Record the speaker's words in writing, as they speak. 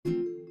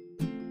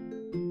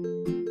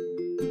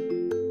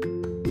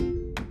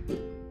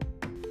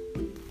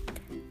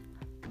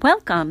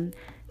Welcome.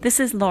 This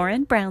is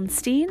Lauren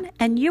Brownstein,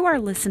 and you are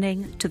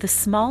listening to the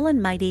Small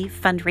and Mighty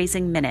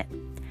Fundraising Minute.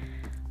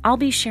 I'll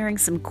be sharing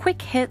some quick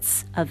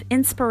hits of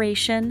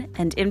inspiration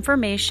and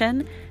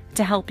information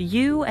to help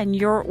you and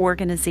your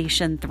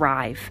organization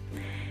thrive.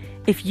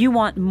 If you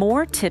want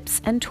more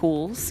tips and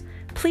tools,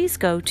 please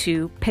go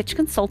to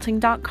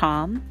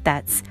pitchconsulting.com,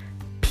 that's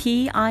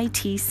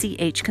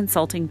PITCH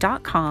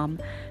consulting.com,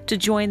 to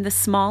join the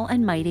Small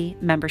and Mighty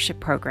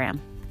membership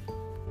program.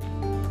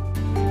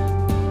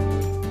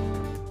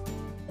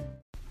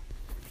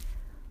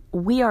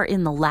 We are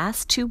in the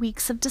last 2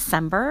 weeks of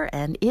December,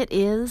 and it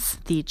is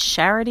the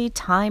charity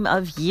time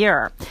of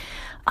year.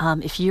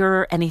 If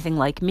you're anything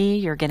like me,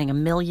 you're getting a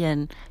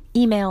million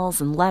emails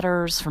and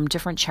letters from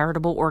different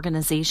charitable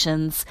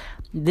organizations.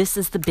 This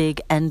is the big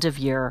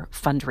end-of-year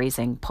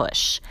fundraising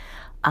push.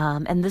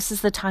 And this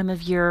is the time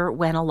of year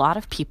when a lot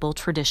of people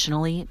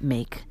traditionally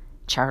make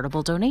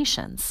charitable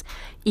donations.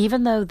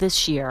 Even though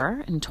this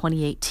year, in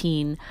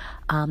 2018,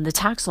 the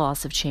tax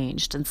laws have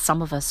changed and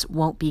some of us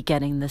won't be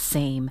getting the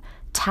same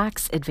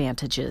tax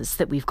advantages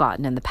that we've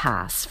gotten in the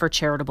past for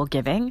charitable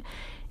giving,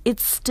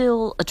 it's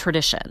still a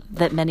tradition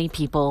that many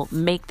people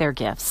make their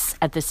gifts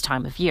at this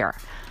time of year.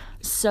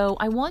 So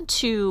I want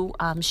to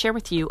share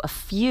with you a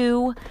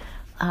few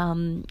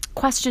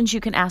questions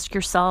you can ask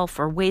yourself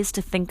or ways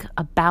to think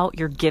about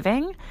your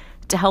giving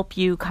to help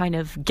you kind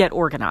of get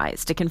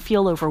organized. It can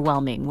feel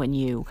overwhelming when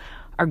you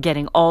are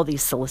getting all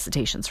these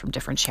solicitations from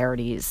different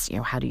charities.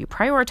 How do you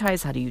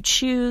prioritize? How do you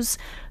choose?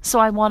 So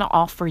I want to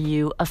offer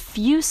you a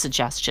few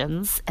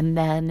suggestions and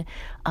then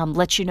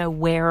let you know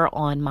where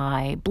on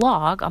my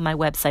blog, on my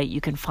website,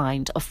 you can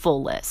find a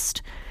full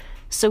list.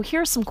 So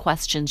here are some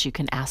questions you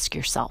can ask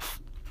yourself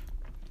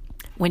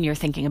when you're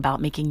thinking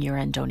about making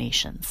year-end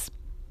donations.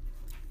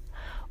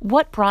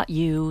 What brought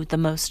you the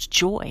most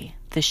joy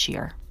this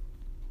year?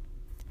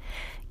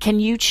 Can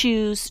you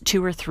choose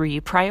 2 or 3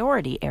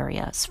 priority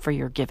areas for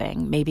your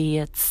giving? Maybe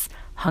it's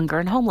hunger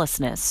and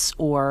homelessness,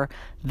 or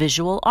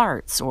visual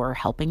arts, or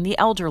helping the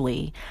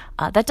elderly.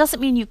 That doesn't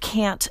mean you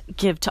can't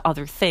give to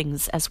other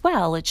things as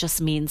well. It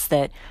just means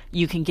that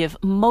you can give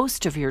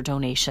most of your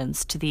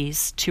donations to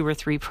these 2 or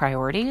 3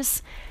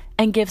 priorities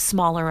and give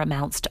smaller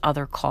amounts to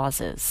other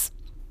causes.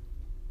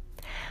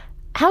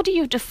 How do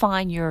you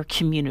define your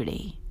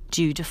community?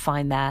 Do you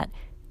define that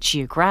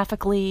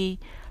geographically?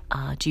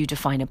 Do you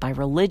define it by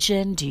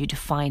religion? Do you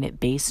define it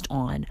based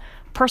on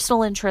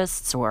personal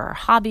interests or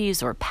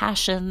hobbies or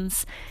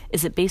passions?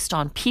 Is it based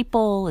on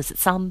people? Is it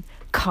some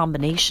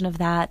combination of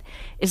that?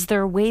 Is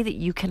there a way that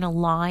you can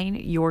align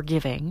your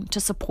giving to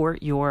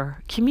support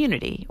your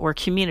community or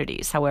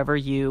communities, however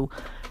you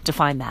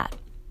define that?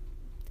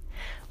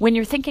 When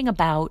you're thinking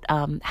about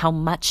how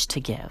much to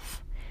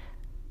give,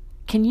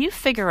 can you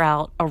figure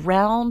out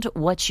around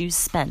what you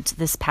spent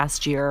this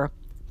past year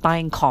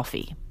buying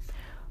coffee?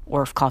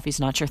 Or if coffee's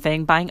not your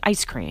thing, buying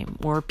ice cream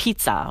or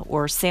pizza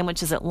or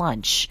sandwiches at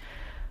lunch.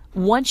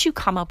 Once you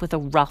come up with a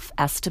rough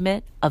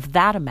estimate of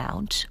that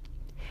amount,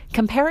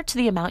 compare it to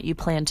the amount you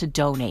plan to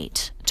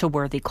donate to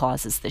worthy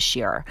causes this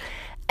year.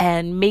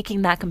 And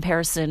making that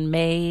comparison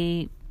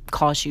may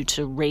cause you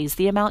to raise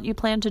the amount you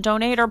plan to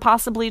donate or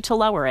possibly to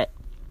lower it.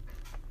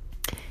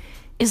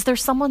 Is there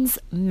someone's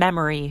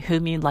memory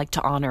whom you'd like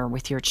to honor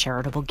with your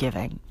charitable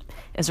giving?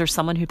 Is there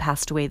someone who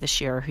passed away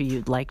this year who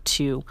you'd like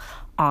to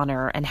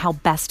honor, and how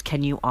best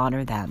can you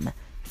honor them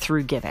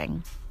through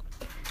giving?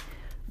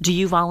 Do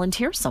you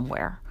volunteer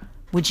somewhere?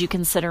 Would you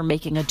consider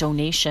making a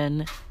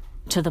donation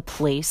to the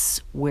place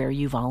where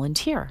you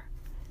volunteer?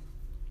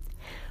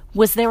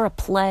 Was there a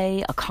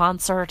play, a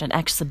concert, an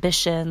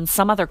exhibition,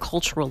 some other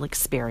cultural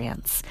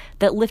experience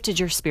that lifted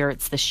your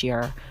spirits this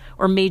year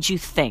or made you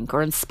think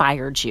or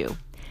inspired you?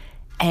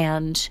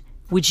 And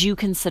would you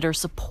consider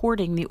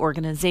supporting the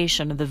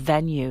organization or the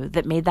venue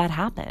that made that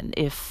happen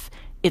if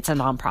it's a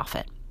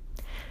nonprofit?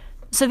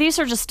 So these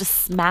are just a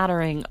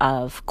smattering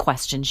of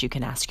questions you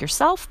can ask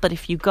yourself. But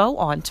if you go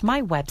on to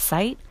my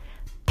website,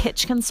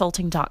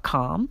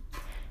 pitchconsulting.com,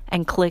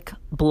 and click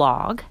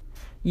blog,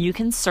 you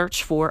can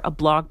search for a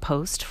blog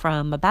post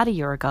from about a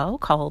year ago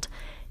called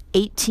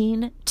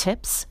 18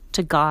 Tips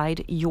to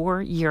Guide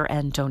Your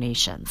Year-End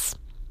Donations.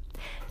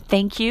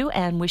 Thank you,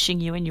 and wishing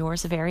you and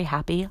yours a very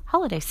happy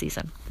holiday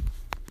season.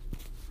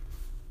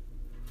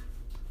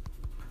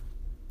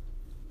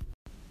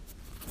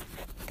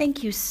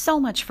 Thank you so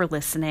much for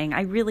listening.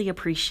 I really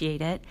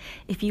appreciate it.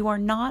 If you are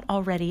not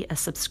already a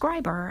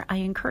subscriber, I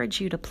encourage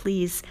you to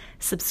please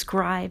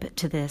subscribe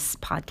to this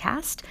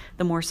podcast.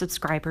 The more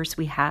subscribers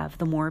we have,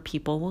 the more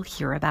people will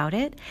hear about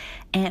it.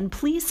 And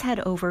please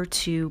head over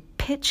to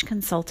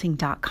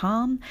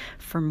pitchconsulting.com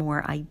for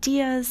more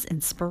ideas,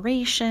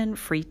 inspiration,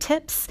 free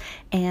tips,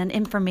 and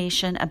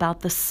information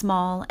about the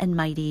Small and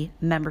Mighty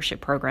membership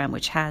program,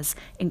 which has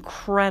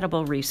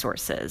incredible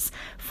resources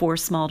for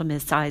small to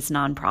mid-sized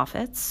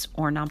nonprofits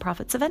or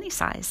nonprofits of any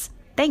size.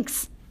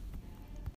 Thanks.